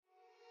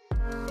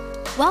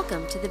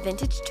Welcome to the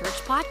Vintage Church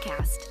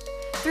Podcast.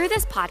 Through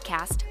this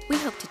podcast, we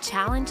hope to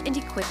challenge and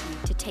equip you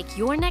to take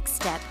your next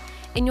step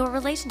in your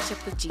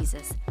relationship with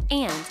Jesus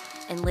and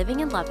in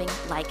living and loving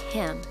like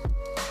Him.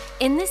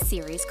 In this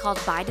series called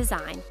By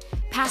Design,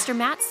 Pastor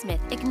Matt Smith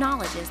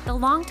acknowledges the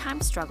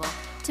long-time struggle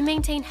to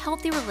maintain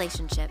healthy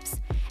relationships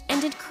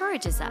and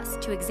encourages us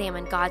to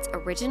examine God's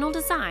original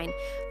design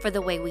for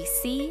the way we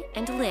see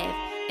and live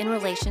in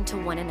relation to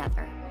one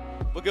another.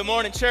 Well, good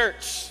morning,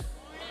 church.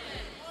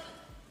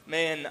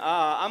 Man,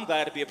 I'm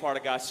glad to be a part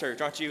of God's church,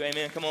 aren't you?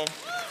 Amen, come on.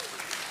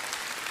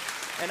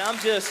 And I'm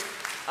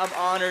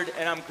honored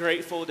and I'm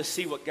grateful to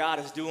see what God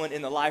is doing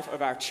in the life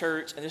of our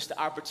church and just the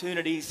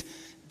opportunities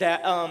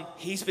that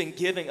He's been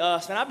giving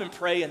us. And I've been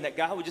praying that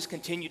God would just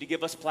continue to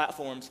give us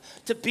platforms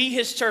to be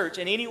His church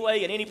in any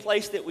way, in any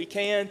place that we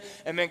can.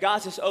 And man,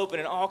 God's just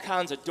opening all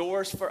kinds of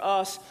doors for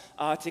us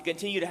to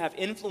continue to have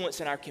influence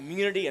in our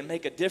community and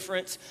make a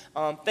difference.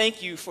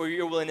 Thank you for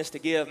your willingness to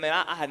give. Man,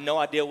 I had no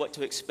idea what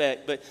to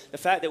expect, but the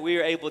fact that we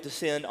were able to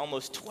send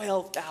almost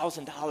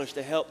 $12,000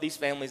 to help these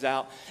families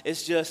out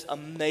is just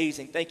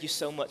amazing. Thank you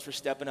so much for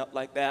stepping up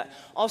like that.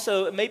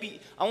 Also,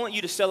 maybe I want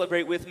you to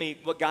celebrate with me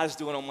what God is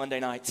doing on Monday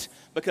nights,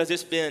 because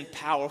it's been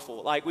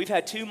powerful. Like, we've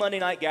had 2 Monday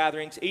night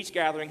gatherings. Each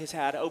gathering has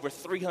had over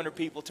 300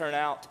 people turn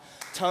out.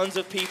 Tons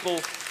of people.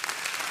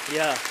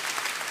 Yeah.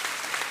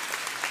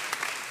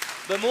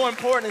 But more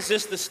important is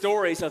just the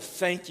stories of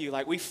thank you.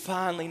 Like, we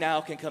finally now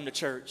can come to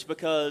church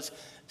because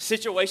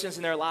situations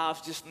in their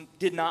lives just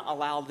did not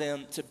allow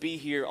them to be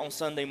here on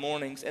Sunday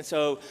mornings. And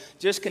so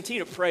just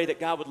continue to pray that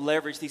God would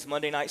leverage these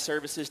Monday night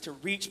services to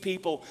reach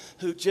people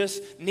who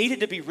just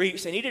needed to be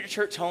reached. They needed a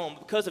church home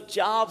because of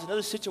jobs and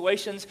other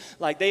situations.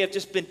 Like, they have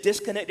just been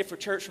disconnected from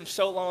church for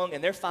so long,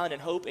 and they're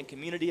finding hope and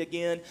community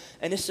again.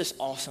 And it's just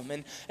awesome.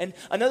 And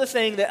another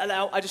thing that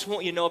I just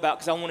want you to know about,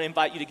 because I want to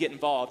invite you to get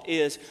involved,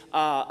 is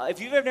if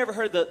you've ever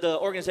heard the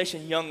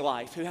organization Young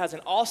Life, who has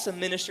an awesome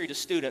ministry to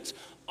students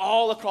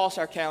all across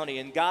our county,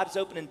 and God's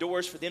opening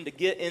doors for them to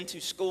get into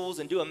schools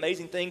and do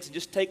amazing things and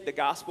just take the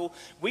gospel.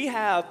 We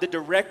have the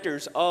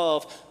directors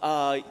of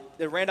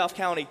the Randolph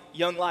County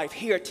Young Life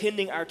here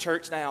attending our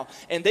church now,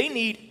 and they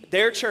need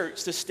their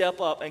church to step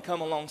up and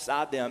come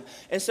alongside them.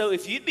 And so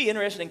if you'd be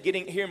interested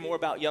in hearing more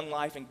about Young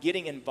Life and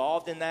getting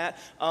involved in that,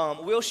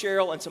 Will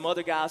Sherrill and some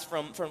other guys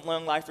from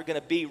Young Life are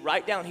going to be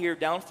right down here,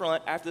 down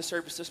front after the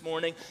service this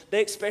morning.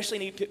 They especially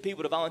need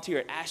people to volunteer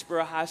at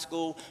Ashboro High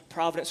School,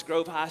 Providence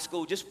Grove High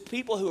School, just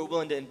people who are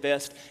willing to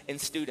invest in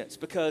students,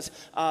 because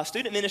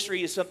student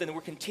ministry is something that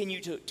we're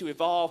continue to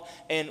evolve,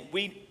 and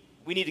we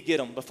need to get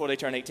them before they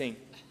turn 18.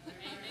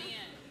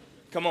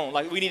 Come on,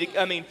 like, we need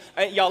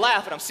to, y'all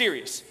laugh, but I'm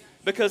serious.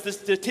 Because the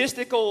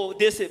statistical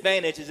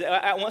disadvantage is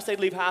once they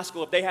leave high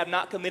school, if they have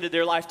not committed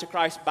their life to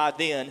Christ by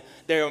then,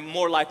 they're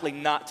more likely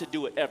not to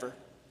do it ever.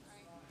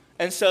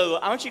 And so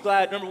aren't you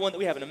glad, number one, that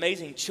we have an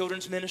amazing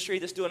children's ministry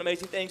that's doing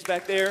amazing things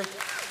back there?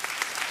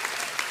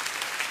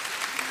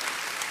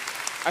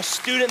 Our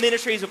student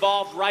ministry is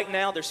evolved right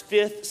now. There's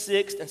 5th,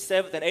 6th, and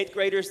 7th, and 8th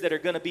graders that are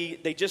going to be,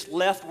 they just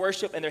left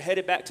worship and they're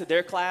headed back to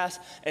their class,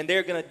 and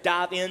they're going to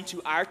dive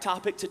into our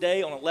topic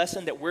today on a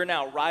lesson that we're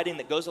now writing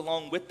that goes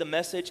along with the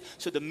message.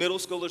 So the middle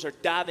schoolers are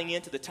diving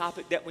into the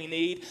topic that we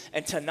need.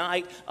 And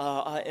tonight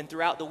and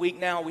throughout the week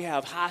now, we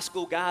have high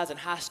school guys and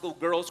high school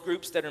girls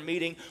groups that are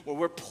meeting, where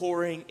we're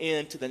pouring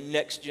into the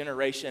next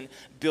generation,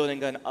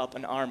 building up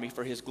an army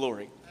for His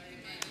glory.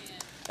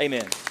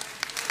 Amen. Amen.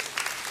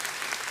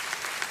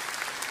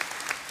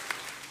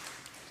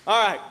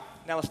 All right,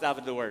 now let's dive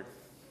into the Word.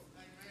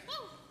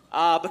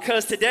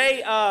 Because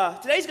today's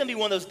going to be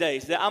one of those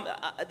days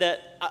that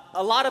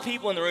a lot of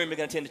people in the room are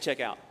going to tend to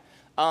check out.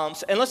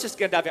 And let's just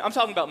get dive in. I'm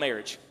talking about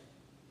marriage.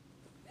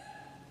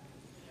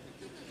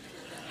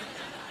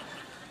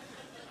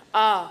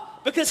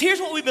 Because here's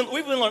what we've been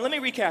learning. Let me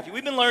recap you.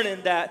 We've been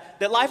learning that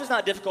life is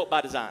not difficult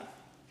by design.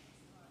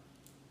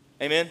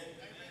 Amen?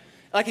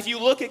 Like, if you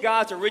look at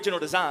God's original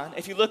design,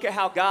 if you look at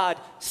how God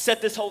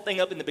set this whole thing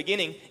up in the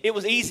beginning, it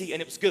was easy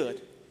and it was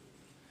good.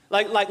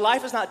 Like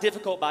life is not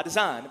difficult by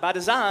design. By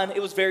design, it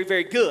was very,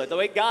 very good. The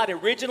way God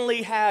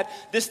originally had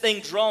this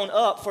thing drawn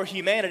up for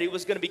humanity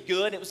was going to be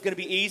good, it was going to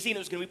be easy, and it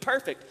was going to be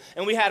perfect.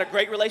 And we had a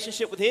great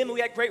relationship with Him, and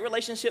we had great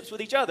relationships with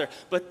each other.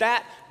 But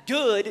that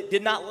good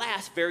did not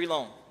last very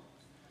long.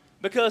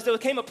 Because there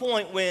came a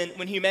point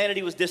when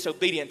humanity was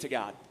disobedient to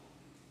God.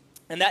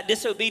 And that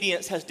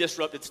disobedience has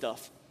disrupted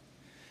stuff.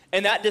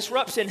 And that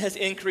disruption has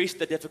increased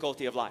the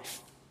difficulty of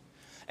life.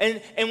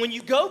 And when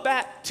you go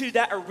back to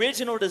that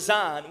original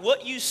design,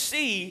 what you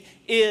see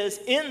is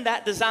in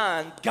that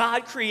design,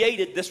 God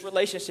created this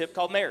relationship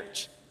called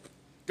marriage.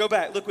 Go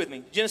back, look with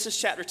me. Genesis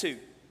chapter 2.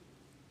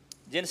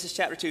 Genesis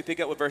chapter 2,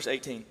 pick up with verse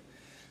 18. It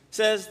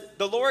says,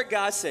 "The Lord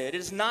God said, it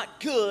is not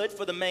good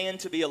for the man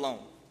to be alone.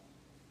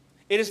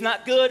 It is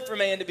not good for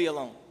man to be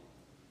alone.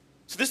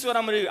 So this is what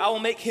I'm going to do. I will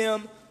make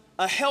him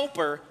a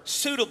helper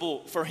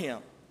suitable for him.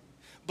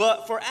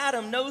 But for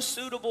Adam, no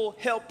suitable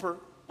helper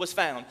was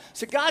found."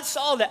 So God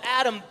saw that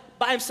Adam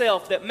by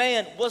himself, that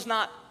man was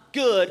not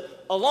good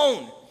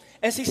alone.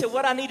 And so He said,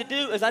 what I need to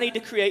do is I need to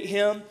create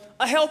him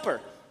a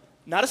helper.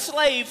 Not a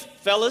slave,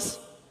 fellas.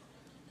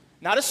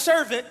 Not a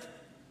servant.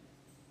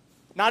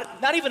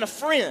 Not even a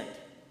friend.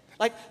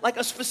 Like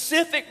a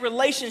specific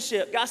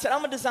relationship. God said, I'm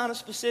going to design a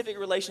specific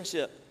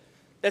relationship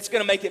that's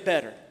going to make it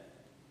better.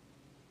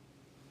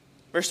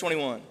 Verse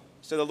 21.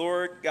 So the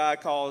Lord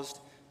God caused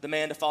the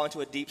man to fall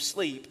into a deep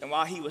sleep. And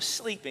while he was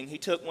sleeping, he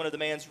took one of the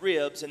man's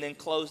ribs and then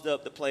closed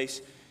up the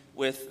place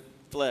with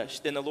flesh.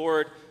 Then the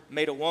Lord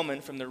made a woman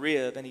from the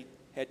rib, and he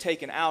had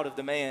taken out of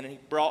the man, and he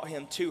brought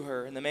him to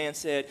her. And the man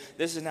said,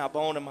 this is now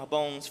bone of my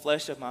bones,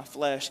 flesh of my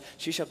flesh.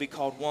 She shall be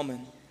called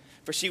woman,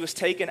 for she was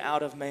taken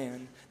out of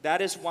man.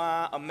 That is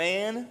why a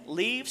man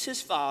leaves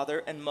his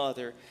father and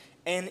mother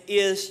and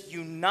is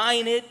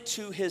united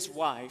to his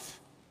wife,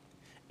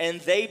 and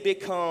they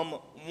become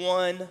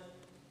one.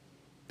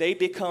 They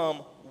become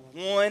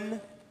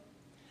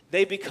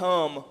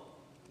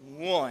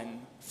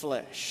one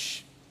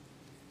flesh.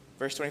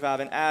 Verse 25,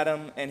 and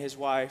Adam and his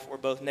wife were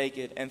both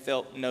naked and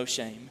felt no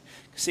shame.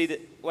 See, that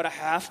what I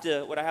have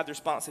the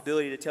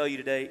responsibility to tell you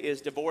today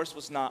is divorce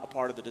was not a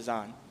part of the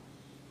design.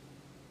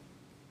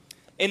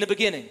 In the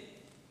beginning,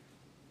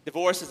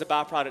 divorce is a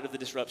byproduct of the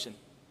disruption.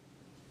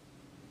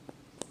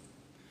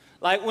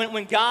 Like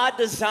when God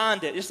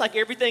designed it, just like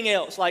everything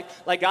else, like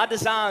God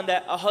designed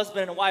that a husband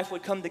and a wife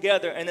would come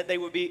together and that they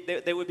would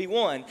be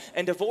one.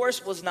 And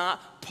divorce was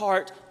not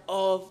part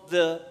of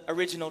the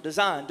original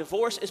design.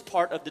 Divorce is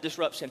part of the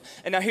disruption.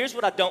 And now here's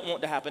what I don't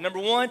want to happen. Number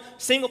one,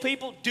 single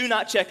people, do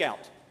not check out.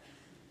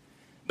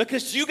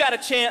 Because you got a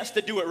chance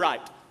to do it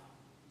right.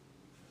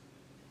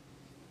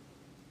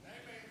 Amen.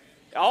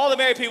 All the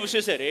married people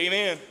should say,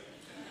 amen.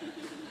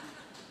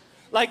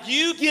 Like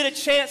you get a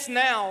chance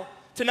now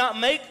to not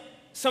make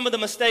some of the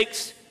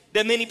mistakes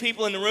that many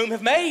people in the room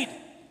have made.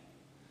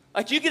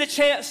 Like you get a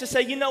chance to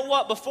say, you know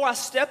what, before I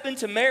step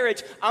into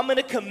marriage, I'm going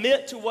to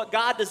commit to what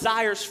God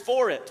desires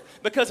for it.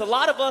 Because a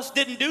lot of us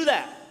didn't do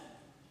that.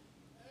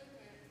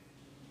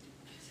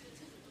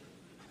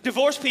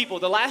 Divorced people,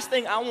 the last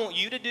thing I want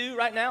you to do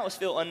right now is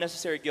feel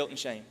unnecessary guilt and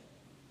shame.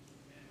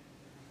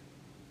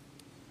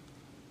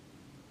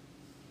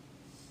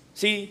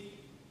 See,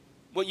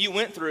 what you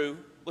went through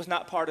was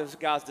not part of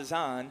God's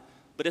design,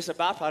 but it's a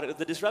byproduct of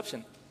the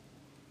disruption.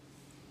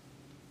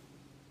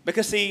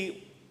 Because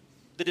see,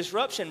 the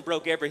disruption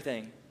broke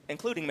everything,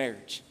 including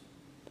marriage.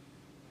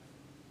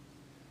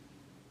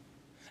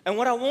 And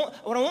what I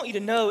want you to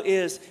know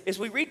is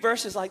we read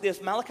verses like this,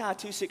 Malachi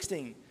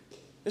 2:16.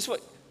 This is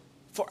what,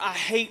 for I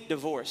hate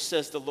divorce,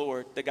 says the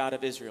Lord, the God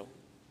of Israel.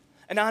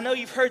 And I know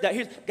you've heard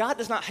that. God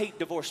does not hate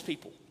divorced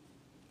people.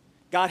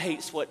 God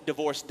hates what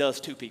divorce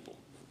does to people.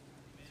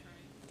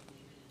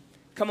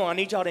 Come on, I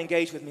need y'all to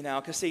engage with me now.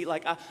 Because see,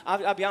 like,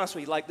 I'll be honest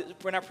with you. Like,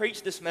 when I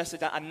preach this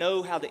message, I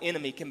know how the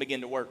enemy can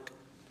begin to work.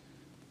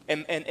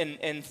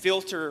 And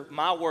filter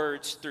my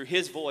words through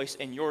his voice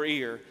in your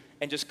ear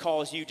and just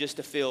cause you just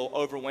to feel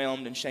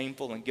overwhelmed and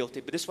shameful and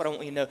guilty. But this is what I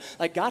want you to know.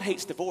 Like, God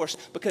hates divorce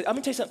because, I'm going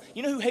to tell you something.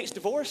 You know who hates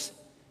divorce?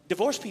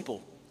 Divorced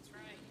people. That's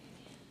right.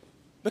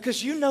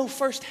 Because you know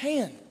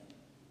firsthand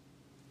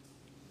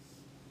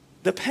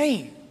the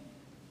pain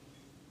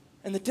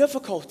and the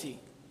difficulty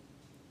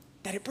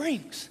that it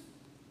brings.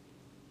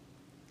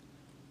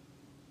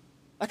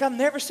 Like, I've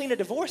never seen a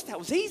divorce that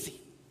was easy.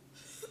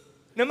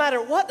 No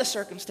matter what the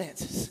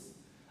circumstances.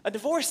 A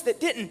divorce that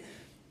didn't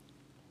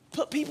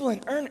put people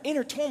in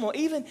inner turmoil.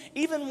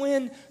 Even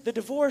when the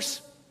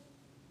divorce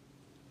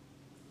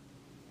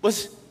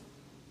was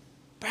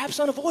perhaps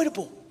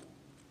unavoidable.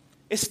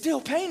 It's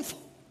still painful.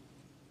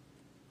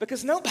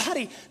 Because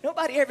nobody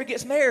ever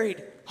gets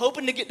married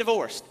hoping to get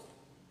divorced.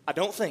 I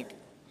don't think.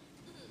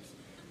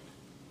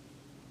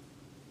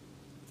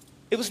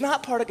 It was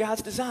not part of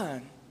God's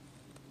design.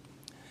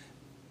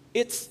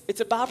 It's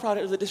a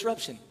byproduct of the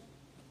disruption.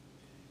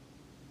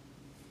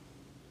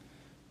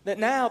 That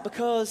now,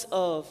 because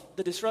of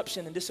the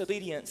disruption and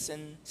disobedience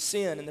and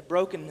sin and the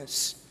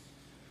brokenness,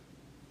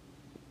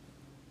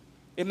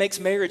 it makes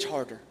marriage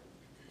harder.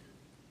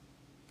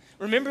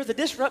 Remember, the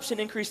disruption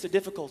increased the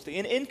difficulty,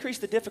 and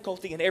increased the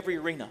difficulty in every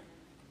arena.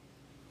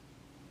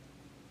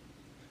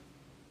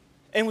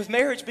 And with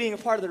marriage being a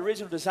part of the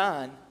original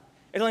design,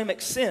 it only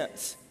makes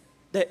sense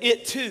that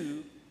it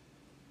too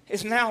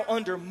is now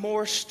under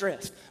more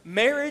stress.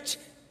 Marriage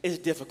is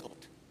difficult.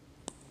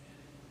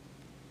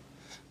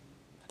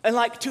 And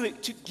like to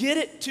get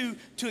it,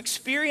 to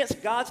experience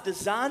God's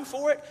design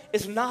for it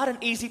is not an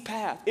easy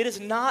path. It is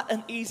not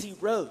an easy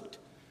road.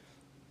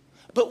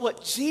 But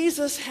what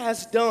Jesus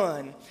has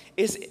done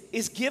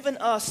is given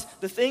us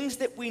the things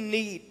that we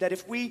need, that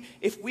if we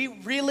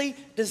really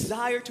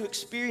desire to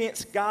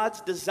experience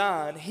God's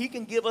design, he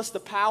can give us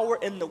the power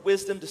and the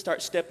wisdom to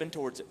start stepping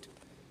towards it.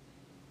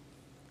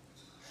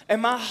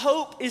 And my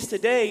hope is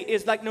today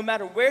is like no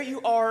matter where you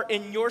are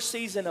in your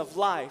season of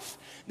life,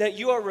 that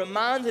you are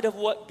reminded of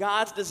what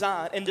God's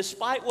designed. And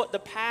despite what the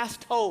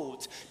past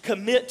holds,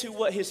 commit to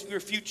what your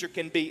future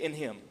can be in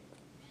him.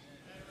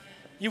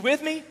 You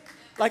with me?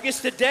 Like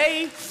it's the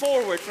day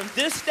forward, from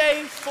this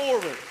day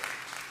forward.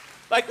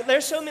 Like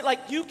there's so many, like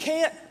you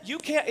can't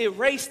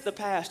erase the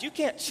past. You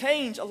can't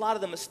change a lot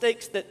of the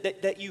mistakes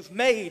that you've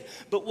made.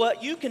 But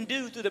what you can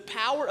do through the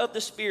power of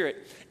the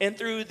Spirit and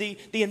through the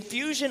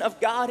infusion of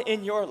God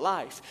in your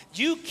life,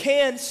 you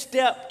can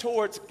step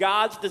towards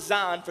God's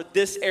design for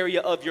this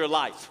area of your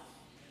life.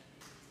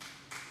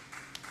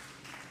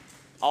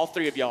 All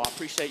three of y'all, I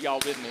appreciate y'all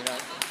with me.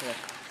 Right? Yeah.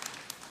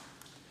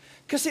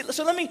 Cause see,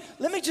 so let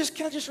me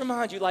just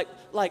remind you,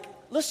 like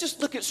let's just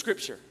look at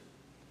Scripture.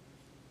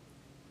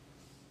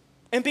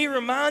 And be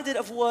reminded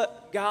of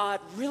what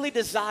God really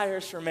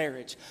desires for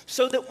marriage.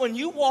 So that when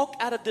you walk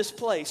out of this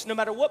place, no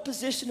matter what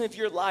position of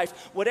your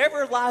life,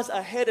 whatever lies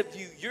ahead of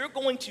you, you're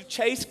going to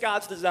chase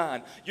God's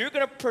design. You're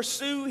going to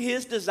pursue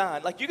His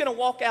design. Like you're going to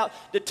walk out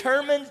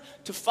determined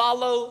to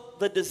follow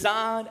the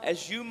design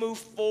as you move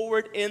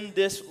forward in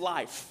this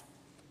life.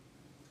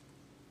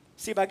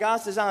 See, by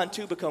God's design,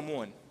 two become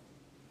one.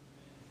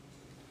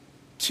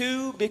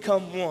 Two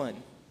become one.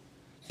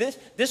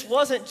 This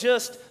wasn't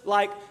just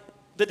like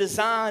the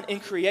design in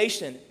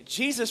creation.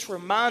 Jesus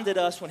reminded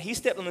us when He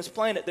stepped on this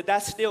planet that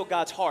that's still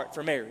God's heart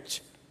for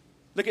marriage.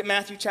 Look at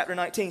Matthew chapter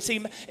 19.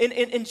 See,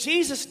 in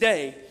Jesus'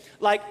 day,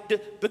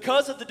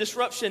 because of the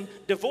disruption,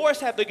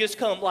 divorce had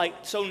become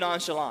so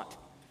nonchalant.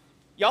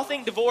 Y'all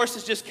think divorce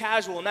is just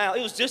casual now.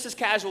 It was just as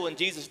casual in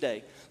Jesus'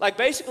 day.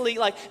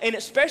 And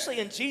especially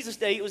in Jesus'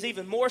 day, it was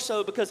even more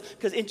so because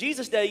in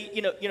Jesus' day,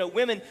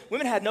 women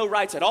had no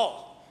rights at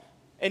all.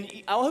 And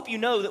I hope you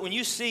know that when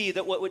you see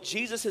that what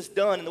Jesus has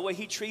done and the way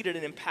He treated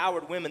and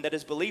empowered women, that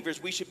as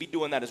believers, we should be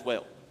doing that as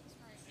well.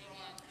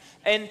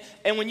 And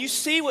when you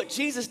see what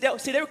Jesus dealt,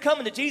 see, they were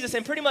coming to Jesus,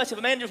 and pretty much if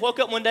a man just woke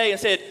up one day and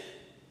said,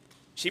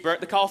 she burnt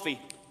the coffee,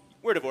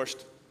 we're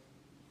divorced.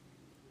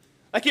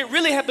 Like it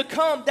really had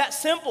become that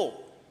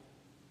simple.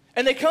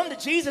 And they come to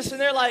Jesus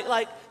and they're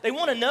like they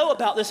want to know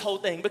about this whole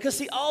thing. Because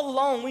see, all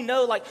along we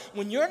know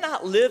when you're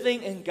not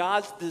living in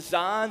God's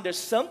design, there's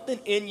something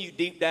in you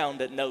deep down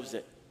that knows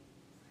it.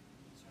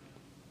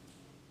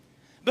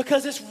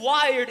 Because it's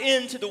wired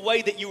into the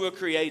way that you were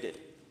created.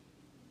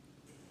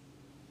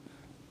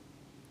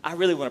 I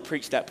really want to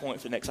preach that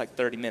point for the next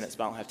 30 minutes,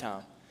 but I don't have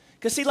time.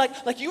 Because see,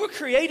 you were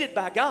created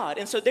by God.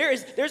 And so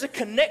there's a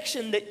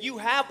connection that you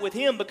have with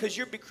Him because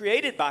you're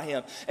created by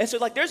Him. And so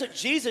there's a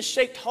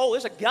Jesus-shaped hole,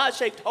 there's a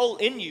God-shaped hole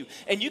in you.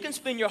 And you can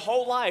spend your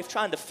whole life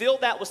trying to fill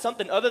that with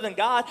something other than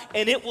God,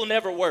 and it will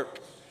never work.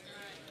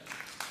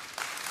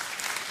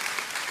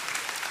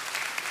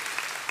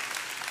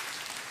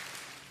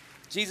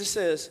 Jesus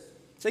says,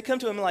 so they come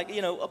to Him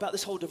about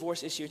this whole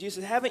divorce issue.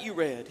 Jesus said, haven't you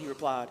read, He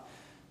replied,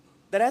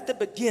 that at the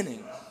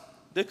beginning,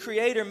 the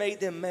Creator made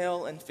them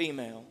male and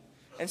female,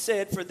 and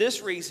said, for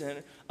this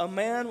reason, a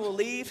man will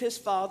leave his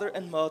father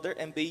and mother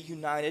and be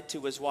united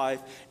to his wife,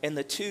 and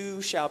the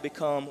two shall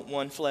become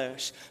one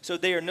flesh. So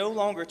they are no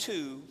longer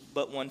two,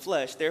 but one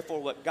flesh.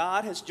 Therefore, what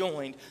God has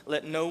joined,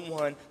 let no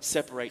one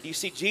separate. You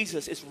see,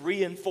 Jesus is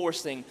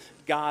reinforcing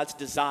God's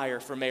desire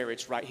for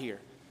marriage right here.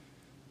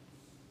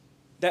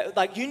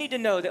 That you need to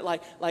know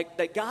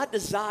that God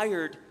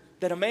desired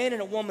that a man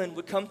and a woman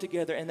would come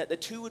together and that the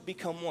two would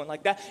become one.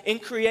 Like that in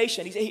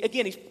creation,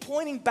 he's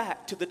pointing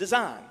back to the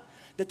design.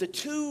 That the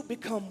two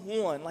become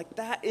one. Like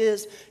that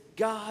is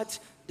God's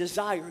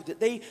desire.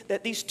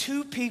 That these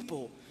two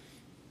people,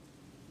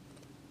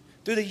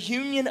 through the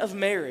union of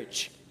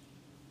marriage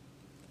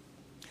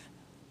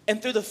and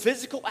through the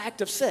physical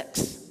act of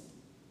sex,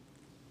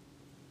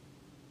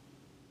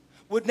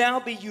 would now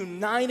be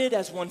united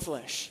as one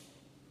flesh.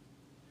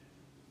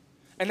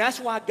 And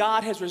that's why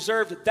God has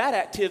reserved that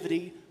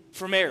activity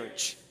for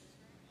marriage.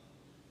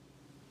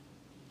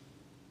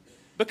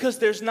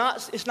 Because it's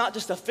not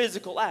just a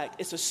physical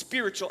act, it's a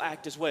spiritual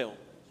act as well.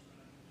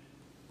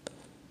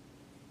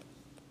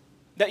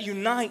 That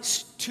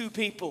unites two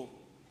people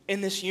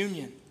in this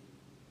union.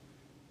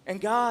 And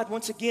God,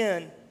 once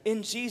again,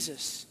 in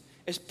Jesus,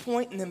 is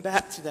pointing them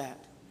back to that.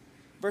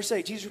 Verse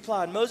 8, Jesus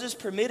replied, Moses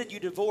permitted you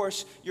to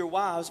divorce your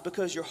wives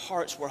because your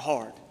hearts were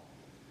hard.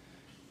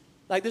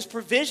 This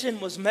provision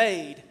was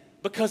made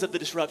because of the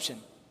disruption.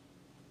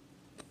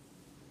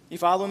 You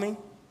follow me?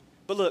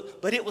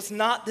 But it was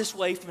not this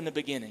way from the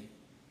beginning.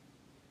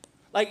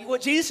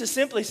 What Jesus is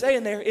simply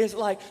saying there is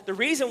the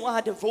reason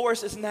why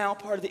divorce is now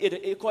part of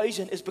the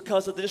equation is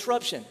because of the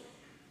disruption.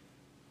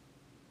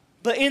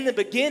 But in the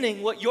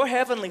beginning, what your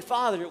heavenly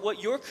Father,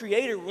 what your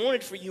Creator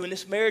wanted for you in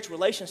this marriage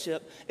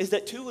relationship is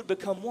that two would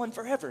become one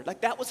forever.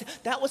 That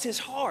was His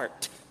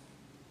heart.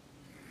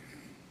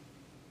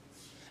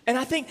 And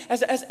I think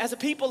as a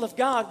people of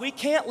God, we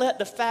can't let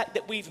the fact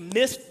that we've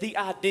missed the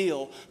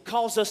ideal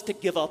cause us to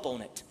give up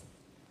on it.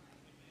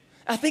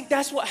 I think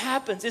that's what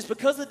happens is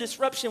because of the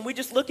disruption, we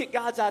just look at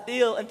God's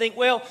ideal and think,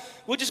 well,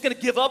 we're just going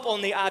to give up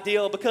on the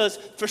ideal because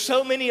for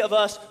so many of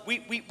us,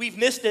 we've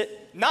missed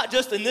it, not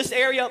just in this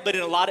area, but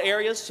in a lot of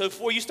areas. So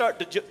before you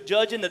start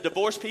judging the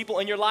divorced people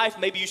in your life,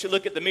 maybe you should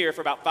look at the mirror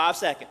for about 5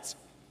 seconds.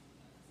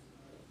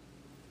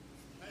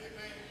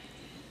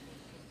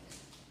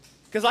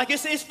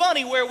 Because it's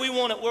funny where we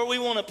want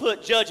to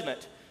put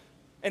judgment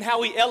and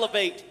how we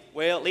elevate.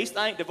 Well, at least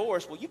I ain't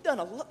divorced. Well, you've done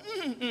a lot.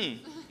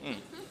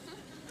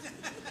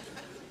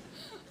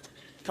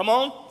 Come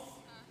on.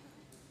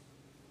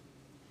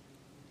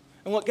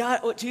 And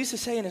what Jesus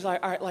is saying is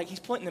like, all right, like he's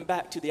pointing them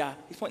back to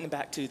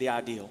the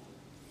ideal.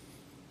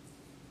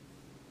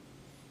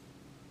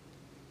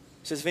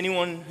 It says, if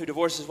anyone who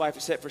divorces his wife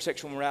except for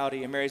sexual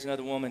immorality and marries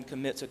another woman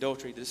commits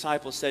adultery. The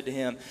disciples said to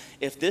him,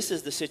 if this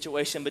is the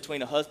situation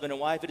between a husband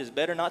and wife, it is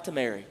better not to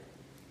marry.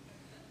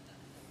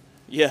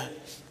 Yeah.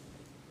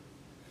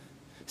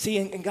 See,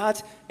 in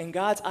God's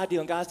ideal,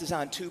 in God's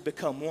design, two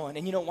become one.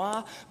 And you know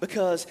why?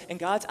 Because in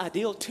God's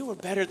ideal, two are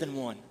better than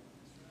one.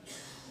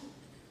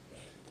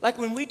 Like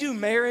when we do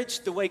marriage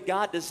the way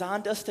God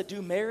designed us to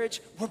do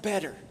marriage, we're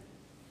better.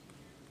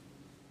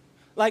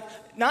 Like,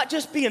 not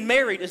just being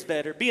married is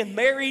better. Being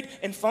married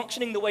and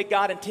functioning the way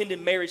God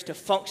intended marriage to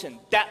function,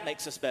 that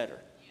makes us better.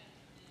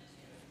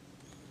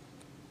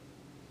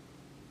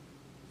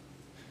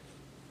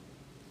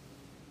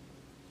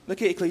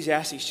 Look at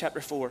Ecclesiastes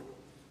chapter 4.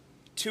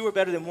 Two are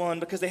better than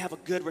one because they have a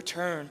good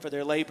return for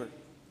their labor.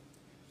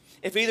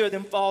 If either of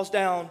them falls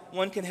down,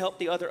 one can help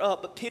the other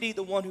up, but pity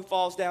the one who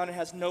falls down and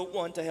has no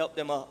one to help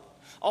them up.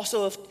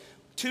 Also, if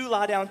two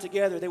lie down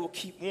together, they will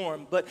keep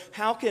warm. But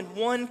how can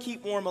one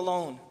keep warm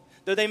alone?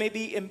 Though they may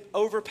be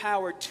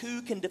overpowered,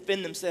 two can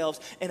defend themselves,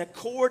 and a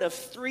cord of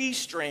 3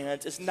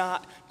 strands is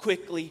not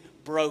quickly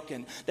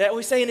broken. That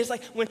we're saying is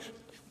like when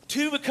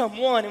two become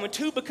one, and when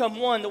two become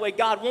one, the way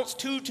God wants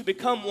two to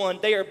become one,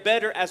 they are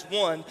better as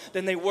one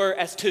than they were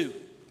as two.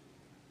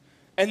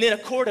 And then a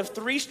cord of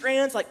 3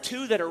 strands, like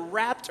two that are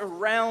wrapped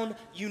around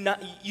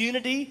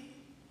unity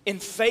in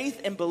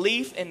faith and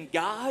belief in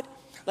God,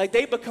 like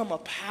they become a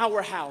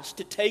powerhouse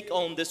to take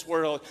on this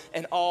world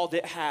and all that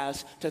it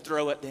has to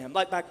throw at them.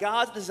 Like by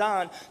God's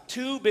design,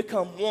 two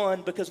become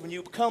one, because when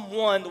you become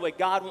one the way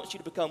God wants you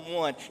to become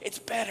one, it's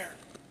better.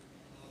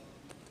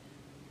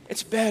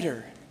 It's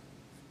better.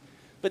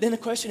 But then the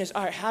question is,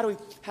 all right, how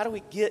do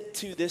we get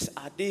to this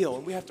ideal?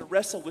 And we have to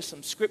wrestle with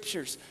some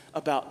scriptures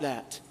about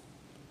that.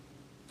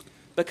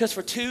 Because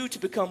for two to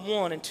become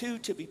one and two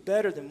to be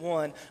better than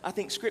one, I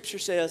think scripture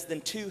says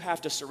then two have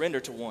to surrender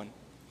to one.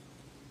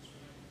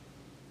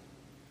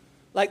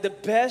 Like the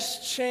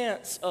best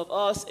chance of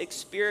us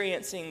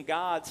experiencing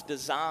God's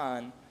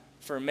design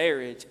for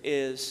marriage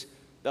is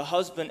the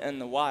husband and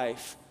the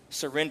wife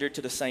surrendered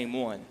to the same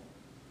one.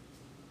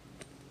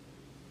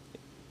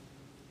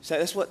 So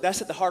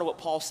that's at the heart of what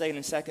Paul's saying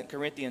in 2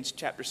 Corinthians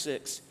chapter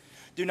 6.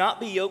 Do not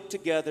be yoked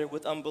together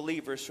with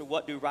unbelievers, for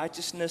what do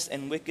righteousness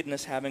and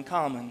wickedness have in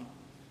common?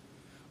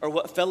 Or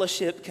what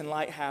fellowship can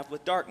light have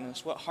with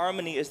darkness? What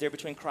harmony is there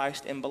between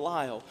Christ and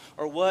Belial?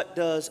 Or what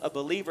does a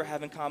believer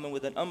have in common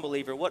with an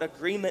unbeliever? What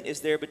agreement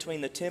is there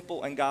between the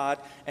temple and God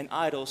and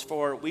idols?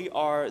 For we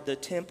are the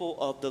temple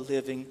of the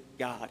living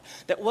God.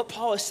 That what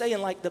Paul is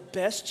saying, like the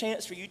best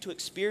chance for you to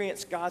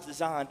experience God's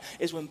design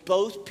is when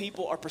both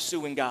people are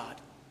pursuing God.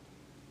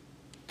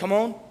 Come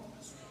on.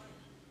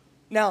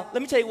 Now,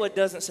 let me tell you what it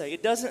doesn't say.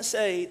 It doesn't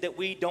say that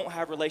we don't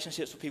have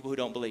relationships with people who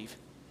don't believe.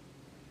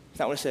 That's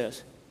not what it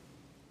says.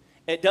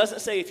 It doesn't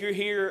say if you're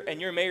here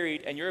and you're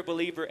married and you're a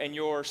believer and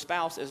your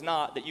spouse is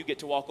not, that you get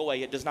to walk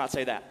away. It does not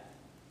say that.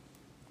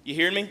 You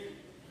hearing me?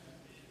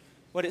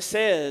 What it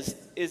says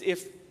is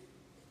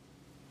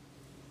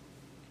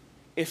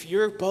if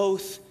you're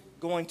both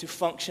going to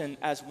function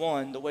as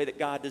one the way that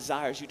God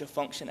desires you to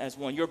function as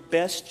one, your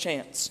best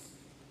chance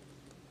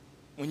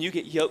when you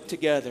get yoked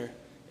together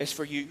is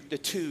for you, the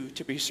two,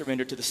 to be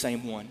surrendered to the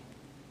same one.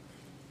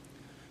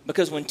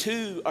 Because when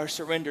two are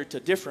surrendered to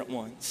different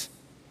ones,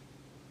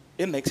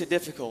 it makes it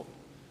difficult.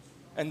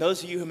 And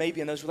those of you who may be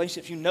in those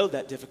relationships, you know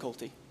that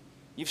difficulty.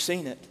 You've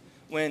seen it.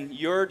 When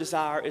your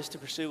desire is to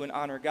pursue and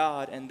honor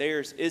God and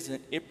theirs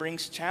isn't, it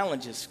brings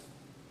challenges.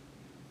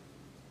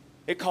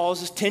 It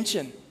causes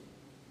tension.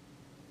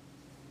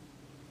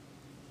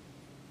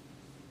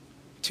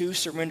 Two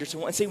surrender to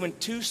one. See, when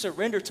two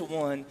surrender to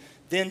one,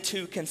 then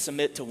two can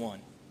submit to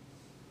one.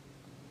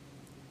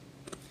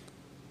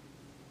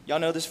 Y'all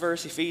know this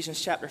verse,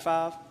 Ephesians chapter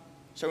 5?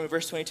 Starting with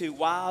verse 22,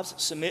 wives,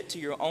 submit to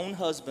your own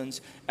husbands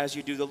as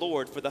you do the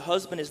Lord. For the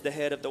husband is the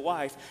head of the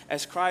wife,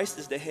 as Christ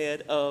is the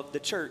head of the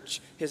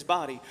church, his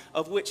body,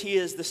 of which he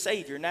is the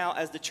Savior. Now,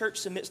 as the church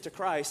submits to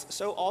Christ,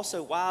 so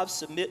also wives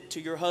submit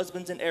to your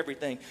husbands in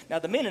everything. Now,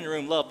 the men in the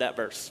room love that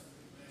verse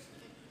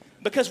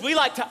because we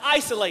like to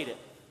isolate it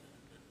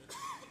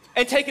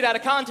and take it out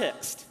of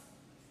context.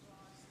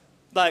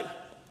 Like,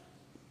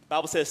 the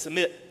Bible says,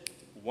 submit,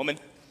 woman.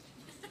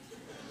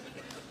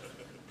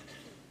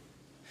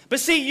 But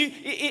see,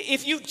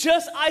 if you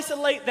just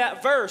isolate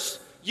that verse,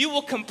 you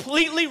will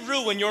completely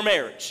ruin your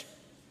marriage.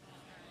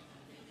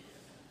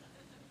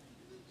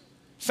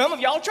 Some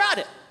of y'all tried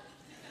it.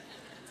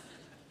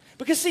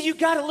 Because see, you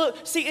got to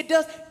look. See,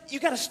 you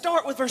got to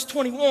start with verse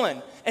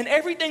 21. And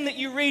everything that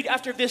you read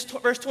after this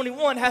verse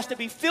 21 has to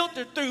be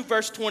filtered through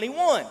verse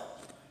 21.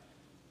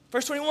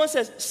 Verse 21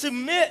 says,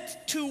 submit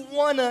to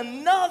one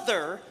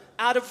another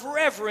out of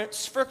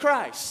reverence for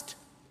Christ.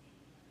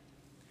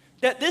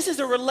 That this is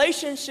a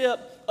relationship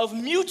of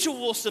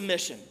mutual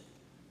submission.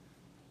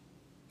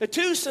 The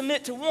two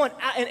submit to one.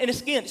 And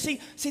it's again, see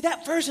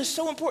that verse is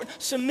so important.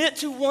 Submit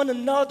to one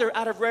another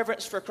out of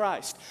reverence for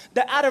Christ.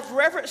 That out of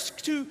reverence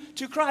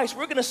to Christ,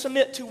 we're going to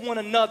submit to one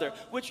another.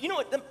 Which, you know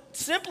what,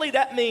 simply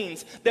that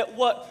means that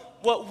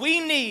what we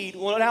need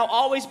will now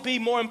always be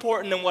more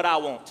important than what I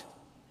want.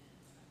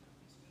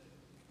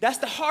 That's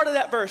the heart of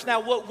that verse. Now,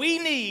 what we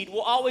need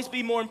will always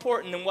be more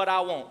important than what I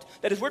want.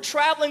 That as we're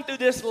traveling through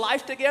this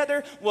life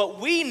together,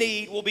 what we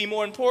need will be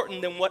more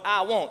important than what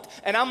I want.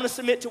 And I'm going to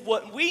submit to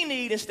what we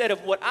need instead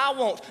of what I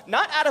want.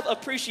 Not out of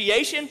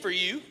appreciation for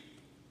you,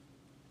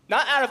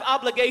 not out of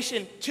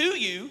obligation to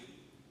you,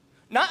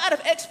 not out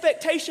of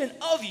expectation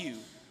of you,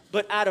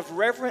 but out of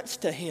reverence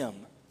to Him.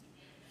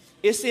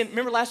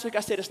 Remember last week I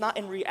said it's not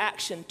in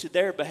reaction to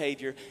their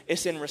behavior,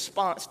 it's in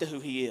response to who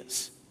He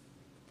is.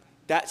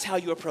 That's how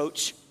you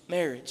approach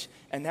marriage.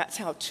 And that's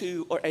how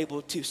two are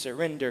able to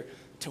surrender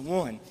to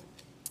one.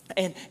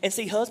 And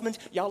see, husbands,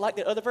 y'all like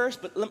that other verse,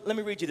 but let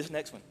me read you this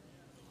next one.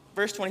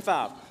 Verse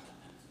 25.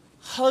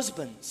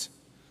 Husbands,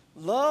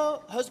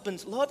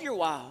 love your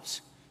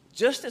wives,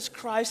 just as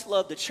Christ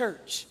loved the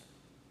church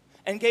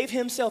and gave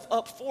Himself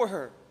up for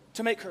her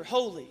to make her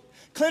holy,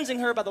 cleansing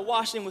her by the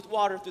washing with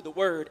water through the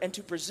word, and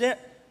to present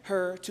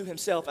her to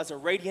Himself as a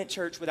radiant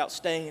church without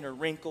stain or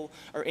wrinkle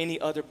or any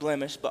other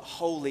blemish, but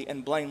holy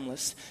and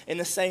blameless. In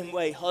the same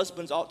way,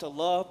 husbands ought to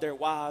love their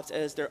wives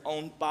as their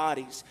own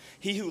bodies.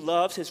 He who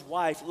loves his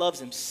wife loves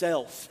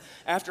himself.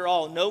 After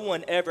all, no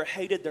one ever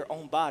hated their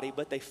own body,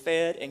 but they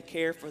fed and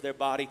cared for their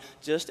body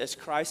just as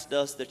Christ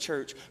does the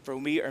church, for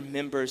we are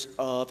members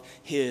of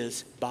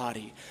His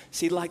body.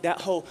 See, like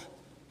that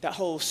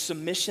whole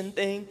submission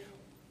thing,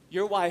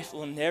 your wife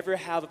will never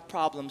have a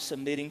problem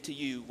submitting to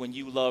you when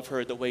you love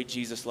her the way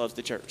Jesus loves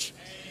the church.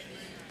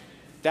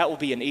 That will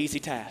be an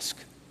easy task.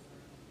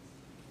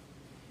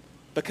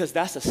 Because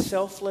that's a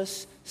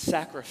selfless,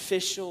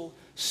 sacrificial,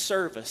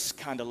 service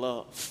kind of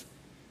love.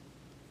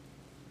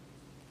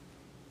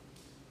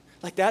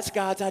 Like that's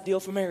God's ideal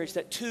for marriage,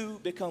 that two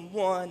become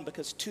one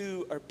because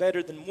two are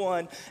better than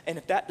one. And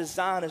if that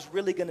design is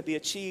really going to be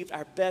achieved,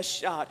 our best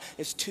shot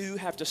is two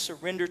have to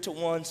surrender to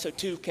one so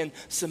two can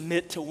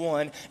submit to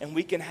one. And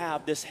we can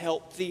have this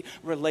healthy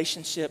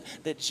relationship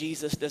that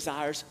Jesus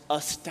desires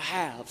us to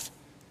have.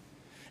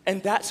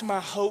 And that's my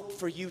hope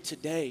for you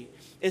today,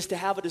 is to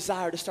have a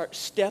desire to start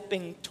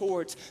stepping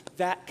towards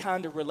that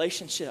kind of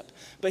relationship.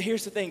 But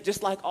here's the thing,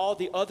 just like all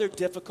the other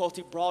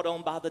difficulty brought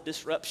on by the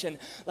disruption,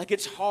 like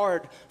it's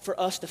hard for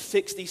us to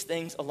fix these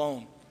things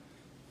alone.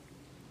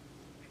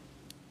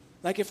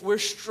 Like if we're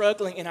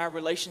struggling in our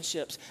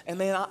relationships, and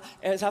man,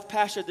 as I've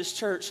pastored this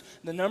church,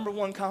 the number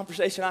one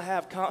conversation I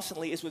have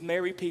constantly is with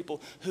married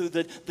people who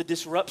the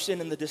disruption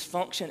and the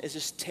dysfunction is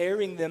just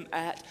tearing them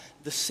at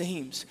the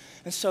seams.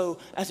 And so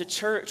as a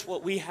church,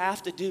 what we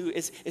have to do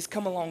is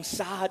come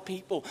alongside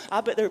people.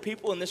 I bet there are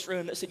people in this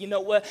room that said, you know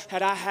what,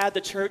 had I had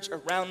the church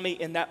around me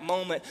in that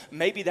moment,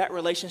 maybe that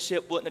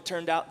relationship wouldn't have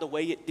turned out the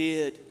way it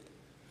did.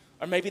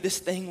 Or maybe this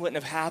thing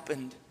wouldn't have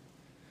happened.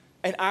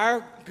 And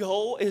our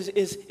goal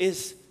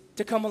is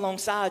to come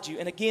alongside you.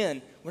 And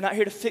again, we're not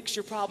here to fix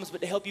your problems,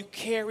 but to help you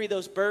carry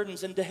those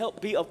burdens and to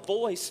help be a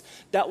voice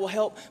that will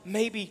help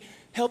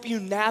you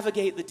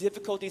navigate the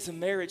difficulties of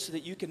marriage so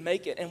that you can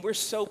make it. And we're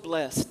so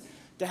blessed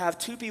to have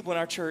two people in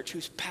our church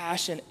whose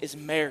passion is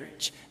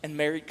marriage and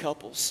married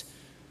couples.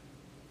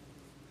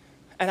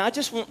 And I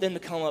just want them to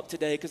come up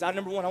today because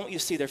number one, I want you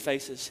to see their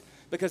faces,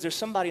 because there's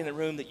somebody in the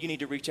room that you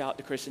need to reach out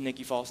to, Chris and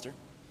Nikki Foster.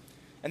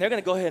 And they're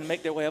going to go ahead and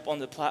make their way up on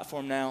the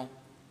platform now,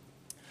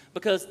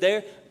 because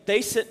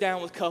they sit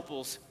down with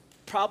couples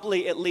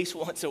probably at least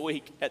once a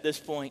week at this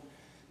point.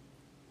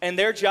 And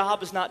their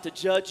job is not to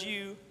judge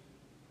you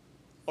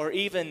or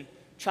even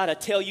try to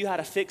tell you how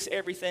to fix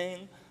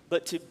everything,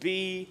 but to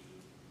be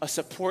a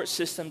support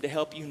system to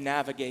help you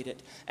navigate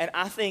it. And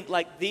I think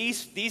like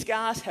these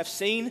guys have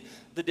seen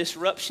the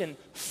disruption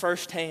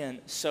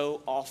firsthand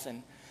so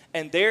often.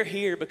 And they're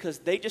here because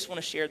they just want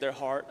to share their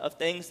heart of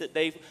things that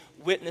they've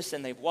witnessed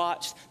and they've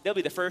watched. They'll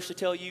be the first to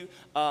tell you.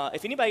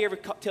 If anybody ever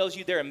tells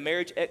you they're a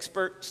marriage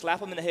expert,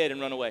 slap them in the head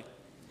and run away.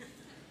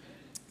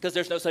 Because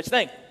there's no such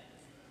thing.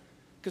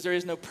 Because there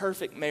is no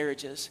perfect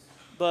marriages.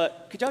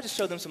 But could y'all just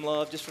show them some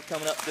love just for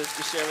coming up to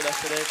share with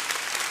us today?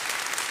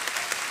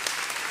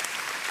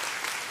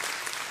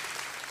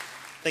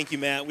 Thank you,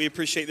 Matt. We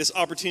appreciate this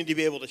opportunity to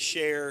be able to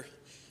share.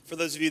 For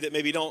those of you that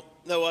maybe don't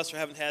know us or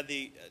haven't had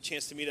the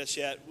chance to meet us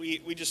yet,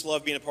 we just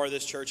love being a part of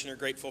this church and are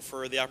grateful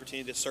for the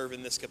opportunity to serve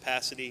in this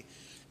capacity.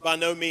 By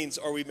no means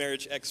are we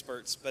marriage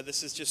experts, but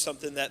this is just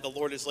something that the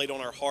Lord has laid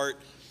on our heart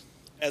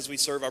as we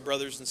serve our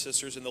brothers and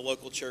sisters in the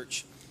local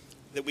church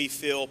that we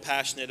feel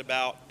passionate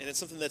about. And it's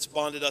something that's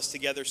bonded us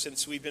together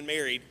since we've been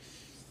married,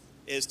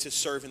 is to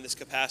serve in this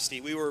capacity.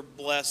 We were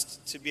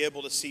blessed to be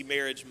able to see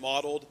marriage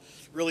modeled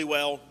really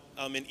well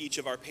in each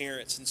of our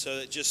parents. And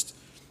so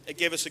it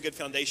gave us a good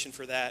foundation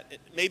for that.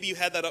 Maybe you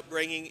had that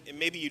upbringing and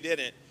maybe you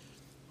didn't,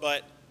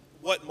 but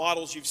what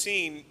models you've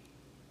seen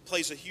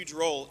plays a huge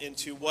role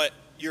into what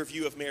your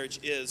view of marriage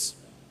is.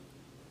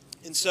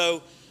 And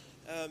so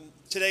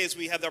Today, as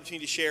we have the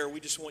opportunity to share, we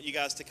just want you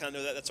guys to kind of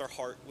know that that's our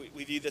heart.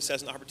 We view this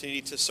as an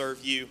opportunity to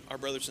serve you, our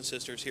brothers and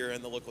sisters here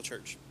in the local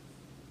church.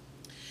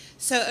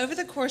 So over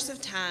the course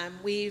of time,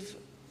 we've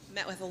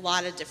met with a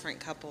lot of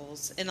different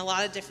couples in a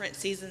lot of different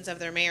seasons of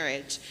their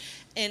marriage.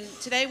 And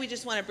today we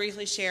just want to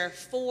briefly share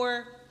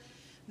 4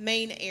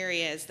 main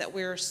areas that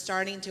we're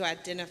starting to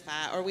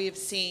identify, or we have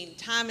seen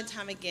time and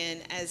time again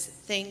as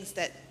things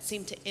that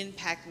seem to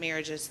impact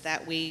marriages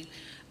that we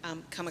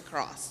come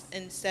across.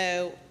 And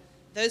so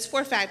those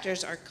 4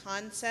 factors are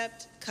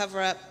concept,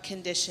 cover-up,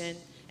 condition,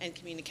 and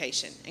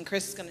communication. And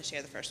Chris is going to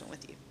share the first one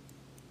with you.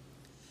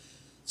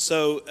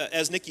 So,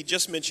 as Nikki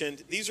just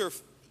mentioned,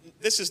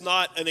 this is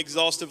not an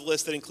exhaustive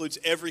list that includes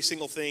every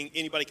single thing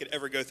anybody could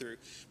ever go through.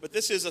 But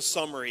this is a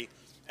summary.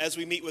 As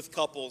we meet with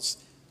couples,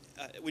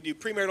 we do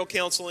premarital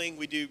counseling,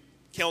 we do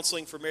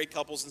counseling for married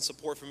couples and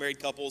support for married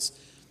couples.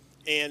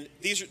 And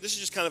this is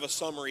just kind of a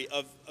summary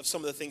of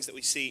some of the things that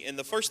we see. And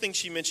the first thing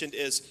she mentioned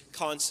is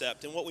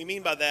concept. And what we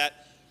mean by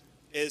that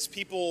is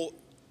people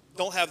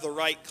don't have the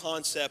right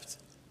concept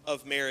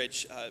of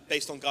marriage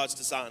based on God's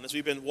design. As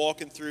we've been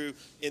walking through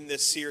in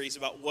this series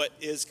about what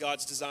is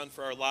God's design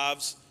for our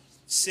lives,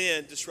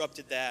 sin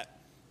disrupted that.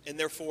 And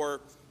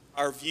therefore,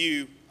 our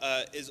view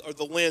or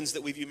the lens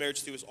that we view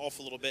marriage through is off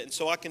a little bit. And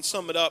so I can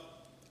sum it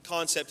up,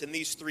 concept, in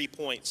these 3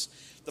 points.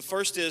 The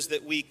first is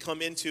that we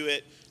come into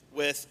it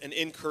with an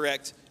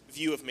incorrect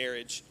view of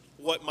marriage,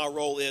 what my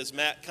role is.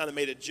 Matt kind of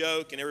made a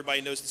joke, and everybody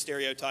knows the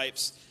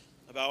stereotypes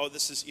about,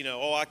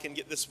 I can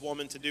get this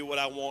woman to do what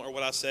I want or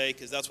what I say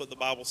because that's what the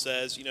Bible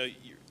says.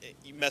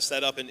 You mess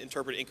that up and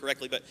interpret it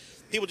incorrectly. But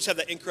people just have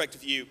that incorrect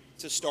view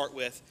to start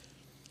with.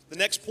 The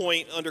next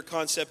point under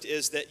concept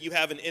is that you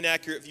have an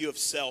inaccurate view of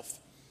self.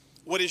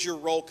 What is your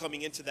role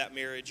coming into that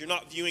marriage? You're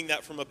not viewing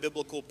that from a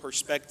biblical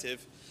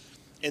perspective,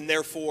 and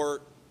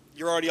therefore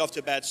you're already off to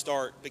a bad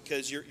start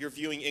because you're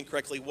viewing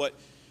incorrectly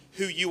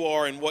who you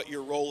are and what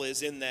your role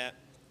is in that.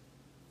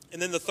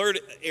 And then the third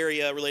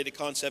area related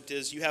concept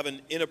is you have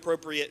an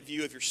inappropriate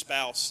view of your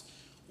spouse,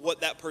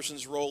 what that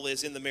person's role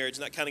is in the marriage,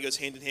 and that kind of goes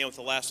hand in hand with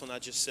the last one I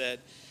just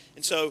said.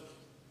 And so,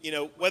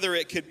 whether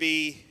it could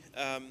be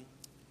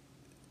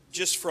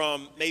just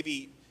from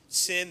maybe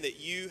sin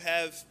that you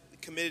have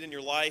committed in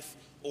your life,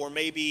 or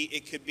maybe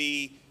it could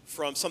be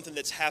from something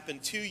that's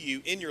happened to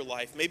you in your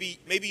life. Maybe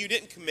you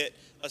didn't commit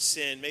a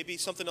sin. Maybe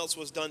something else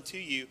was done to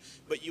you,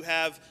 but you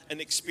have an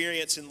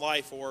experience in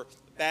life or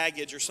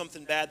baggage or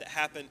something bad that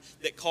happened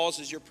that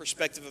causes your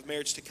perspective of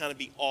marriage to kind of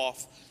be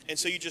off. And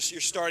so you're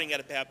starting at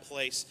a bad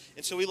place.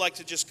 And so we like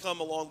to just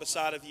come along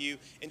beside of you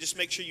and just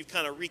make sure you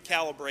kind of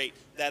recalibrate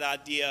that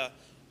idea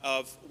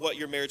of what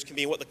your marriage can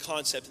be and what the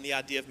concept and the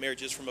idea of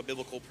marriage is from a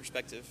biblical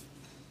perspective.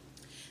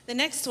 The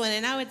next one,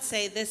 and I would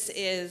say this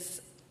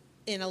is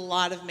in a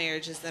lot of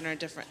marriages that are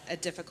a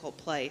difficult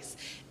place,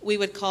 we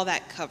would call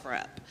that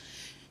cover-up.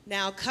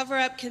 Now,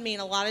 cover-up can mean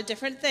a lot of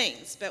different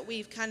things, but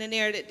we've kind of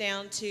narrowed it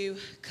down to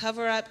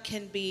cover-up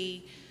can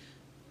be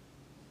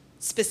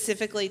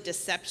specifically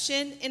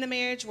deception in a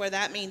marriage, where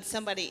that means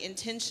somebody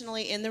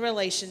intentionally in the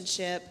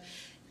relationship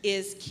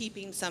is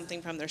keeping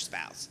something from their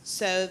spouse.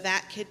 So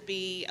that could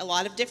be a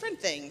lot of different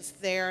things.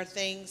 There are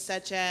things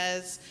such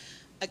as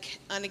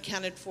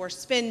unaccounted for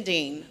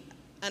spending,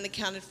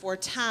 unaccounted for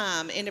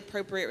time,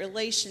 inappropriate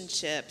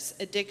relationships,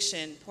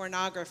 addiction,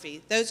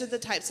 pornography. Those are the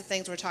types of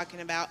things we're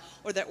talking about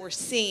or that we're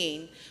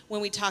seeing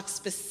when we talk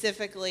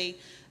specifically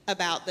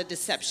about the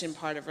deception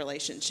part of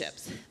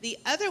relationships. The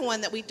other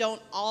one that we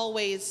don't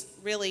always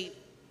really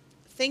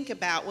think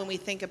about when we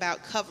think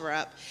about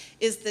cover-up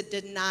is the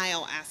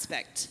denial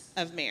aspect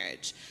of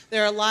marriage.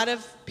 There are a lot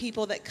of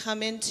people that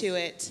come into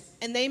it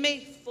and they may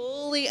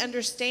fully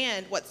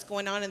understand what's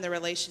going on in the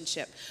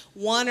relationship.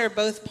 One or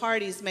both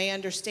parties may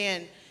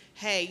understand,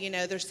 hey,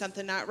 there's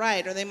something not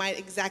right, or they might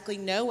exactly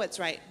know what's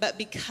right. But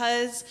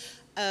because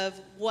of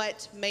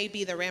what may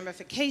be the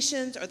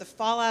ramifications or the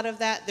fallout of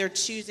that, they're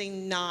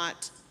choosing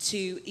not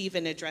to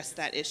even address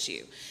that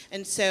issue.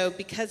 And so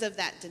because of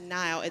that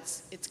denial,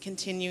 it's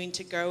continuing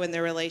to grow in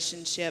their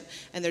relationship,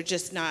 and they're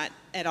just not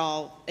at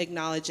all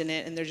acknowledging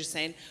it, and they're just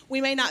saying, we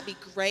may not be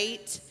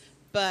great,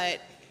 but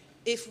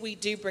if we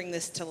do bring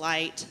this to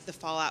light, the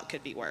fallout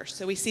could be worse.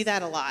 So we see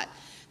that a lot.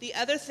 The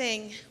other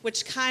thing,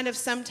 which kind of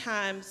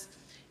sometimes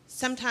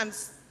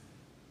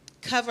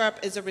cover up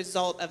as a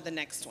result of the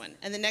next one,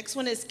 and the next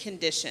one is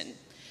condition.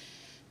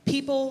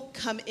 People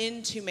come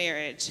into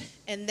marriage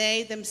and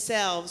they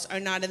themselves are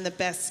not in the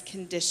best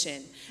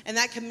condition. And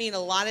that can mean a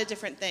lot of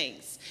different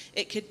things.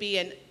 It could be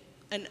an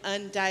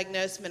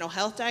undiagnosed mental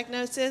health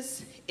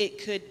diagnosis.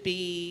 It could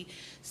be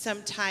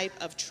some type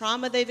of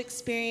trauma they've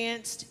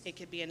experienced. It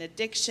could be an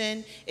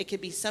addiction. It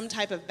could be some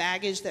type of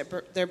baggage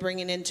that they're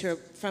bringing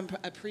from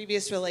a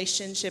previous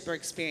relationship or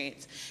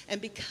experience.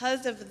 And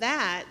because of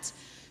that,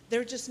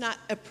 they're just not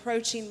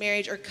approaching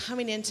marriage or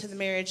coming into the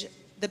marriage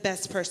the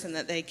best person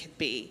that they could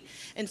be.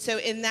 And so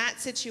in that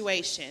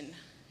situation,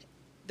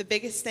 the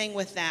biggest thing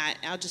with that,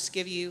 I'll just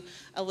give you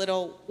a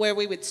little where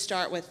we would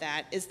start with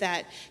that, is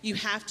that you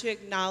have to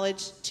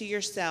acknowledge to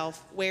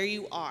yourself where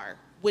you are.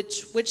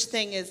 which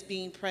thing is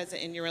being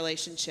present in your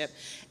relationship.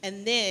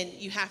 And then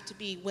you have to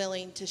be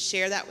willing to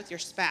share that with your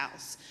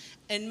spouse.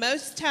 And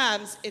most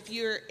times, if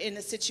you're in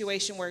a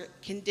situation where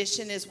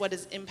condition is what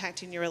is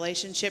impacting your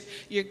relationship,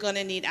 you're going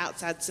to need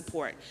outside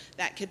support.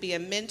 That could be a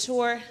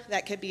mentor,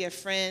 that could be a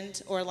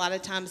friend, or a lot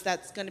of times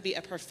that's going to be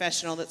a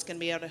professional that's going to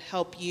be able to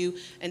help you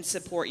and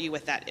support you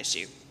with that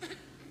issue.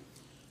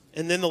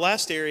 And then the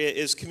last area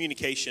is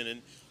communication.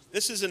 And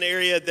this is an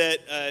area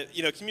that,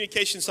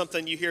 communication is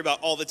something you hear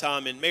about all the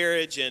time in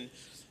marriage and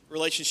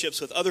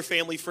relationships with other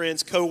family,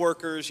 friends,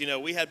 coworkers.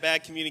 We had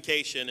bad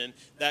communication, and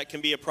that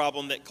can be a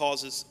problem that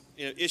causes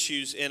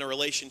issues in a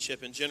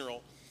relationship in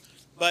general.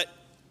 But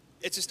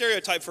it's a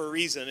stereotype for a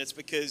reason. It's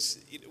because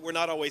we're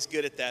not always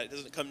good at that. It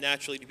doesn't come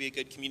naturally to be a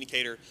good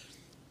communicator.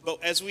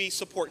 But as we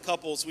support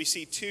couples, we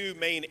see two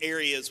main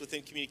areas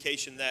within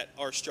communication that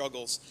are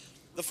struggles.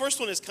 The first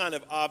one is kind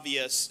of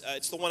obvious.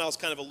 It's the one I was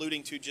kind of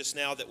alluding to just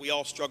now that we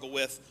all struggle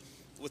with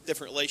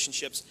different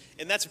relationships,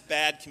 and that's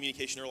bad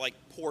communication, or like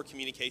poor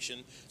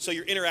communication. So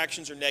your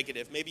interactions are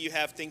negative. Maybe you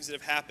have things that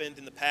have happened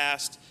in the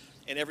past,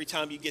 and every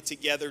time you get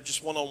together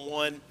just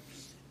one-on-one,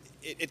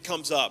 it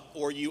comes up,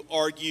 or you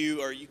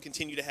argue, or you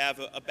continue to have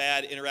a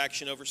bad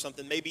interaction over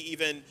something. Maybe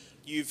even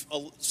you've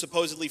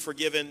supposedly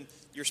forgiven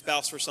your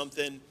spouse for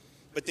something,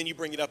 but then you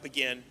bring it up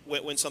again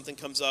when something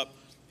comes up,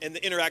 and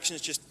the interactions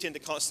just tend to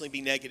constantly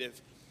be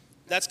negative.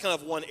 That's kind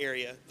of one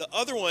area. The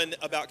other one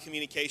about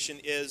communication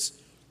is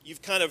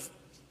you've kind of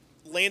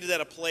landed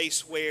at a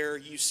place where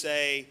you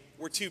say,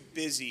 we're too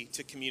busy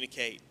to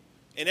communicate.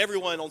 And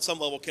everyone on some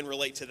level can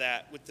relate to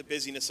that with the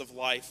busyness of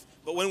life.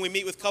 But when we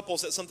meet with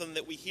couples, that's something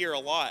that we hear a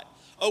lot.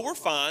 Oh, we're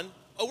fine.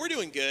 Oh, we're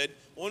doing good.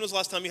 When was the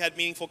last time you had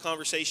meaningful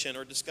conversation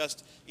or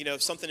discussed,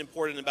 something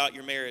important about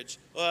your marriage?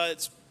 Well,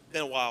 it's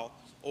been a while,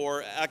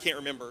 or I can't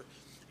remember.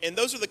 And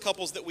those are the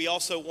couples that we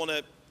also want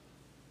to,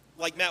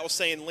 like Matt was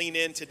saying, lean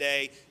in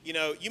today.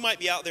 You might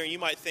be out there and you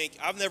might think,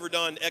 I've never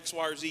done X,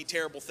 Y, or Z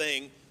terrible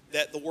thing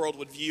that the world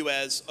would view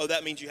as, oh,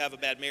 that means you have a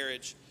bad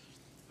marriage.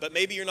 But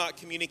maybe you're not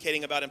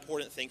communicating about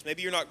important things.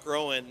 Maybe you're not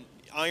growing.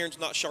 Iron's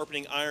not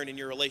sharpening iron in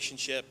your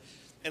relationship.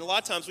 And a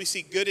lot of times we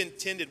see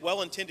good-intended,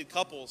 well-intended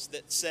couples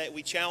that say,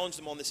 we challenge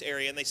them on this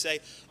area, and they say,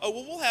 oh,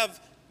 well, we'll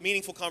have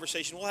meaningful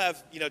conversation. We'll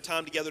have,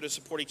 time together to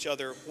support each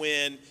other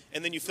when,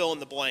 and then you fill in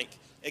the blank.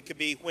 It could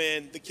be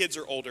when the kids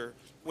are older,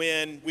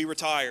 when we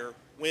retire,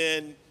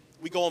 when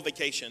we go on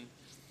vacation.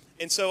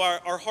 And so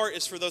our heart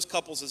is for those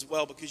couples as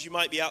well, because you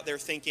might be out there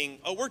thinking,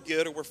 oh, we're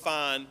good or we're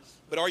fine,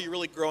 but are you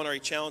really growing? Are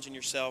you challenging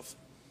yourself?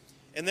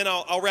 And then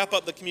I'll wrap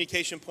up the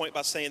communication point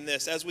by saying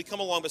this. As we come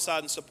along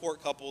beside and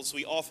support couples,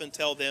 we often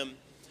tell them,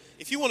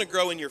 if you want to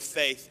grow in your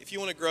faith, if you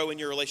want to grow in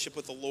your relationship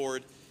with the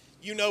Lord,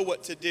 you know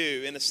what to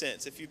do, in a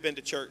sense, if you've been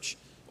to church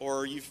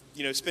or you've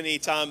spent any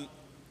time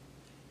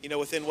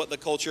within what the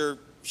culture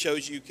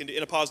shows you can do,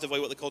 in a positive way,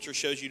 what the culture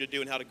shows you to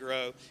do and how to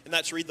grow. And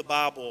that's read the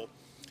Bible,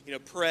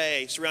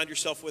 pray, surround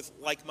yourself with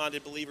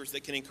like-minded believers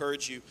that can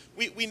encourage you.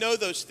 We know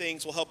those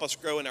things will help us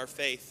grow in our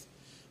faith.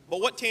 But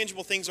what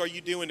tangible things are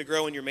you doing to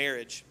grow in your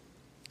marriage?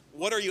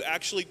 What are you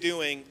actually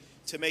doing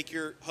to make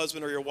your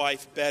husband or your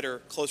wife better,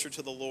 closer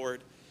to the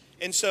Lord?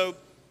 And so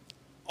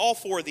all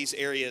four of these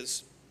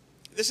areas,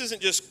 this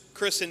isn't just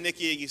Chris and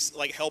Nikki's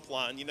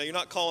helpline. You're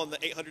not calling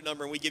the 800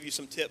 number and we give you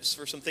some tips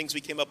for some things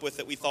we came up with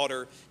that we thought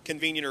are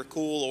convenient or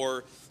cool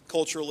or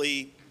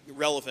culturally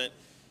relevant.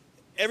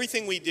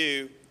 Everything we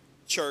do,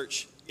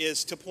 church,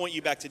 is to point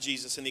you back to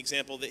Jesus and the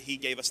example that he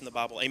gave us in the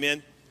Bible.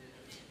 Amen?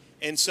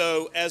 And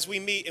so as we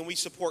meet and we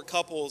support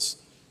couples,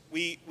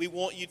 we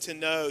want you to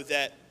know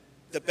that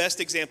the best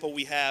example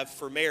we have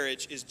for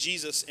marriage is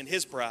Jesus and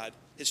his bride,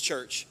 his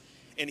church.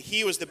 And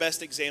he was the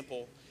best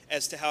example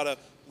as to how to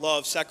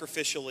love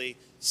sacrificially,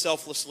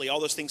 selflessly, all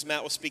those things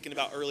Matt was speaking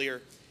about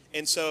earlier.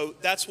 And so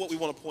that's what we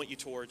want to point you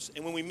towards.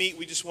 And when we meet,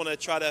 we just want to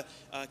try to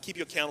keep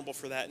you accountable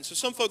for that. And so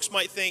some folks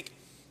might think,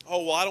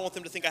 oh, well, I don't want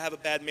them to think I have a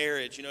bad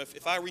marriage.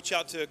 If I reach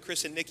out to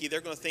Chris and Nikki,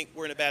 they're going to think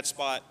we're in a bad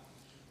spot.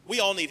 We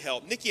all need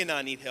help. Nikki and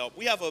I need help.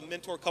 We have a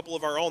mentor couple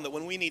of our own that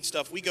when we need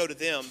stuff, we go to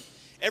them.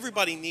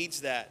 Everybody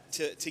needs that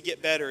to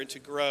get better and to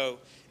grow.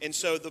 And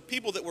so the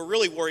people that we're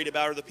really worried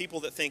about are the people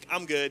that think,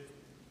 I'm good.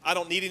 I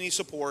don't need any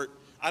support.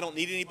 I don't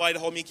need anybody to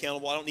hold me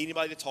accountable. I don't need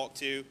anybody to talk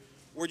to.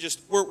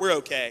 We're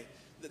okay.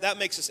 That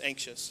makes us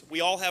anxious.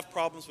 We all have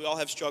problems. We all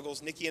have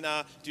struggles. Nikki and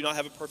I do not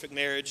have a perfect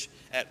marriage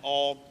at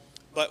all,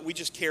 but we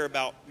just care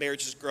about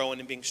marriages growing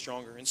and being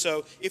stronger. And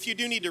so if you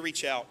do need to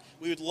reach out,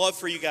 we would love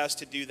for you guys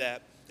to do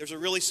that. There's a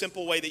really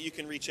simple way that you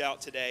can reach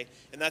out today,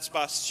 and that's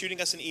by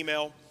shooting us an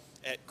email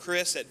at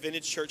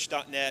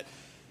chris@vintagechurch.net.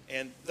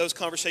 And those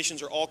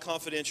conversations are all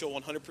confidential,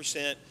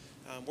 100%.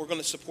 We're going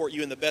to support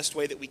you in the best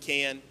way that we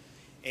can.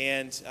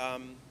 And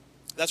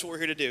that's what we're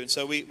here to do. And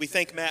so we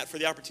thank Matt for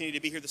the opportunity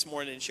to be here this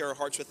morning and share our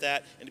hearts with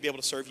that and to be able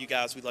to serve you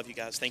guys. We love you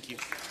guys. Thank you.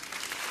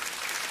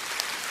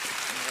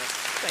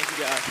 Thank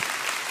you, guys.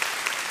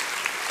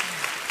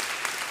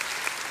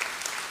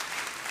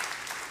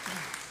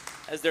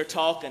 As they're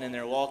talking and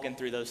they're walking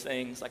through those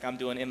things, like I'm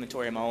doing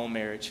inventory of my own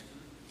marriage.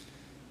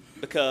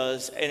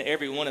 Because in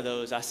every one of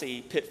those, I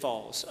see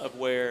pitfalls of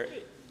where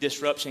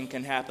disruption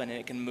can happen and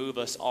it can move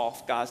us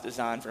off God's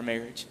design for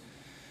marriage.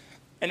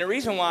 And the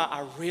reason why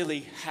I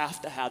really have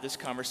to have this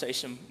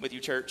conversation with you,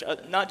 church,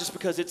 not just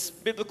because it's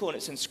biblical and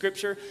it's in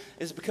Scripture,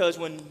 is because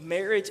when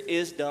marriage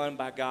is done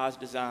by God's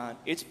design,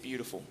 it's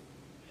beautiful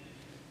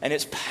and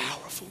it's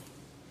powerful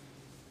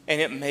and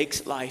it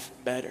makes life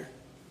better.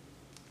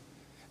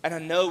 And I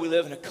know we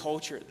live in a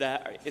culture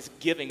that is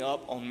giving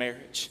up on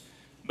marriage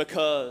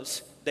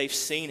because they've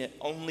seen it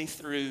only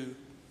through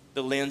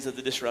the lens of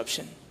the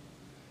disruption.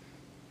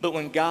 But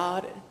when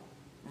God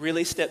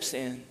really steps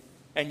in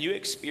and you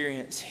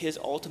experience his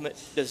ultimate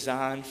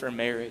design for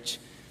marriage,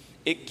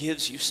 it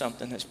gives you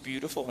something that's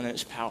beautiful and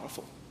it's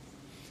powerful.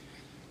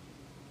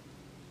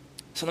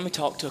 So let me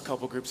talk to a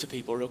couple groups of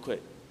people real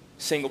quick.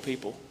 Single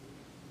people,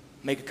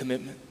 make a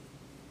commitment.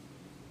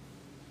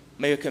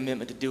 Make a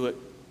commitment to do it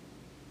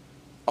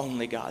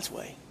only God's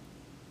way.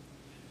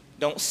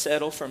 Don't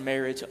settle for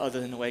marriage other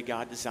than the way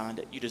God designed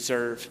it. You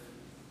deserve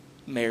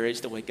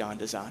marriage the way God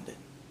designed it.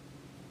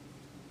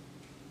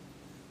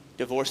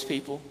 Divorced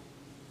people,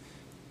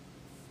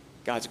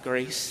 God's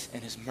grace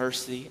and his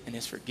mercy and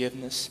his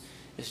forgiveness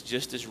is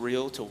just as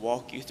real to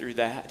walk you through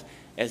that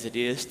as it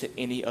is to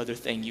any other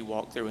thing you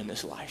walk through in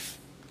this life.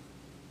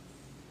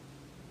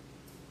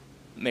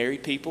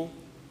 Married people,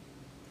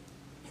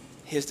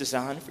 his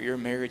design for your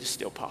marriage is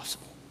still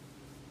possible.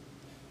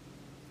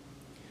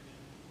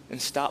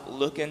 And stop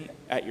looking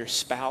at your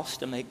spouse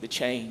to make the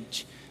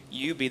change.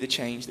 You be the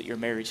change that your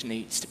marriage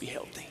needs to be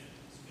healthy.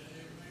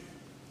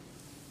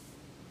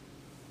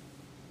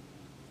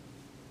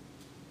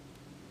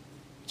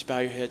 Would you bow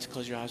your heads,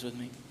 close your eyes with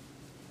me?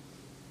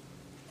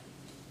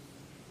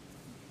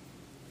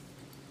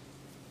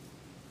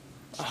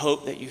 I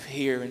hope that you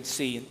hear and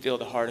see and feel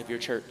the heart of your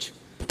church.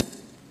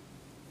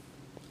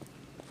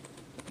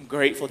 I'm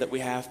grateful that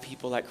we have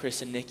people like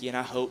Chris and Nikki, and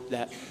I hope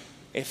that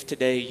if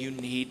today you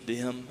need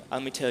them,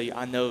 let me tell you,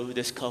 I know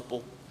this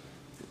couple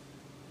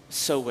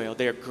so well.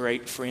 They're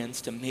great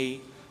friends to me,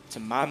 to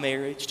my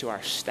marriage, to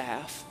our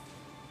staff.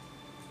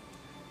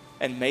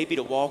 And maybe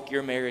to walk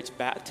your marriage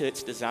back to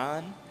its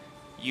design,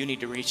 you need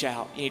to reach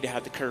out. You need to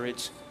have the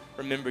courage.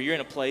 Remember, you're in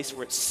a place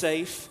where it's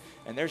safe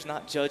and there's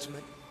not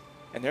judgment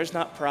and there's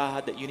not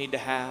pride that you need to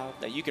have,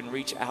 that you can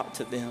reach out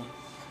to them.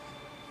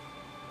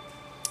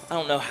 I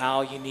don't know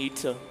how you need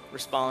to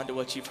respond to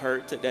what you've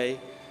heard today,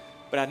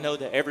 but I know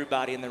that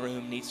everybody in the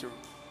room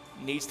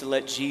needs to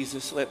let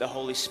Jesus, let the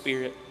Holy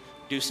Spirit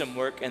do some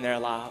work in their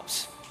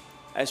lives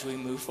as we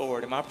move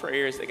forward. And my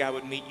prayer is that God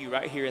would meet you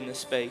right here in this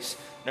space,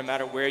 no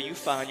matter where you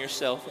find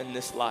yourself in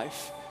this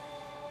life,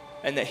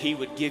 and that he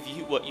would give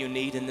you what you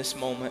need in this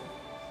moment.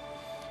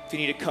 If you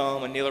need to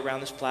come and kneel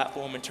around this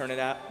platform and turn it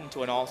out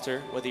into an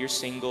altar, whether you're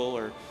single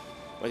or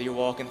whether you're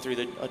walking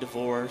through a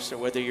divorce or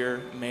whether you're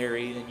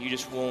married and you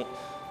just want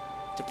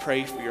to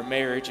pray for your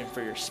marriage and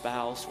for your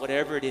spouse,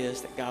 whatever it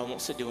is that God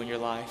wants to do in your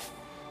life,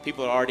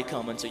 people are already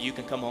coming, so you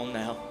can come on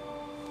now.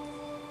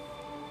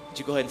 Would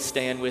you go ahead and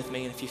stand with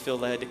me? And if you feel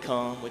led to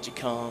come, would you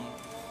come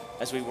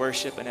as we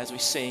worship and as we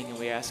sing and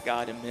we ask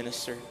God to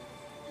minister?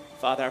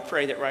 Father, I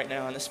pray that right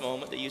now in this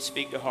moment that you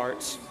speak to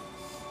hearts.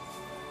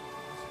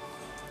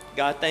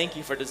 God, thank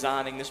you for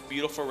designing this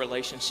beautiful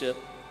relationship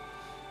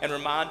and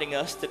reminding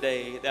us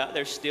today that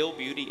there's still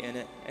beauty in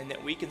it and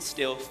that we can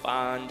still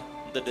find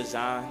the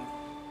design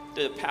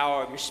through the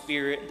power of your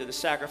Spirit and through the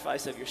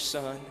sacrifice of your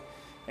Son.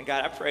 And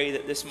God, I pray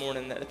that this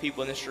morning that the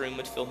people in this room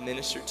would feel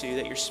ministered to,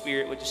 that your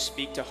Spirit would just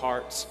speak to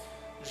hearts,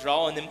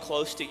 drawing them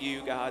close to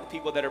you, God. The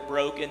people that are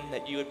broken,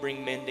 that you would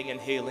bring mending and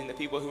healing. The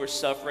people who are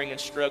suffering and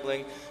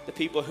struggling, the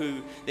people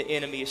who the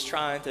enemy is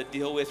trying to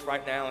deal with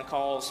right now and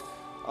cause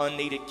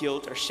unneeded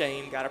guilt or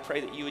shame. God, I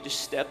pray that you would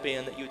just step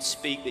in, that you would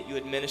speak, that you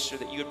would minister,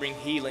 that you would bring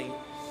healing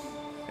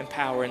and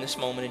power in this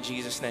moment in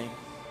Jesus' name.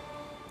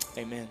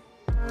 Amen.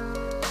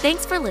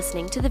 Thanks for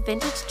listening to the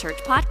Vintage Church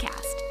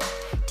Podcast.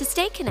 To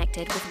stay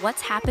connected with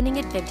what's happening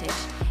at Vintage,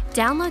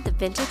 download the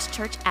Vintage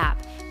Church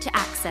app to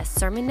access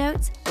sermon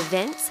notes,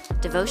 events,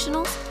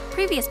 devotionals,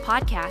 previous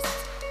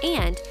podcasts,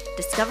 and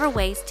discover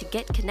ways to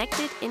get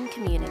connected in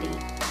community.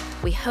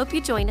 We hope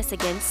you join us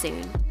again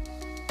soon.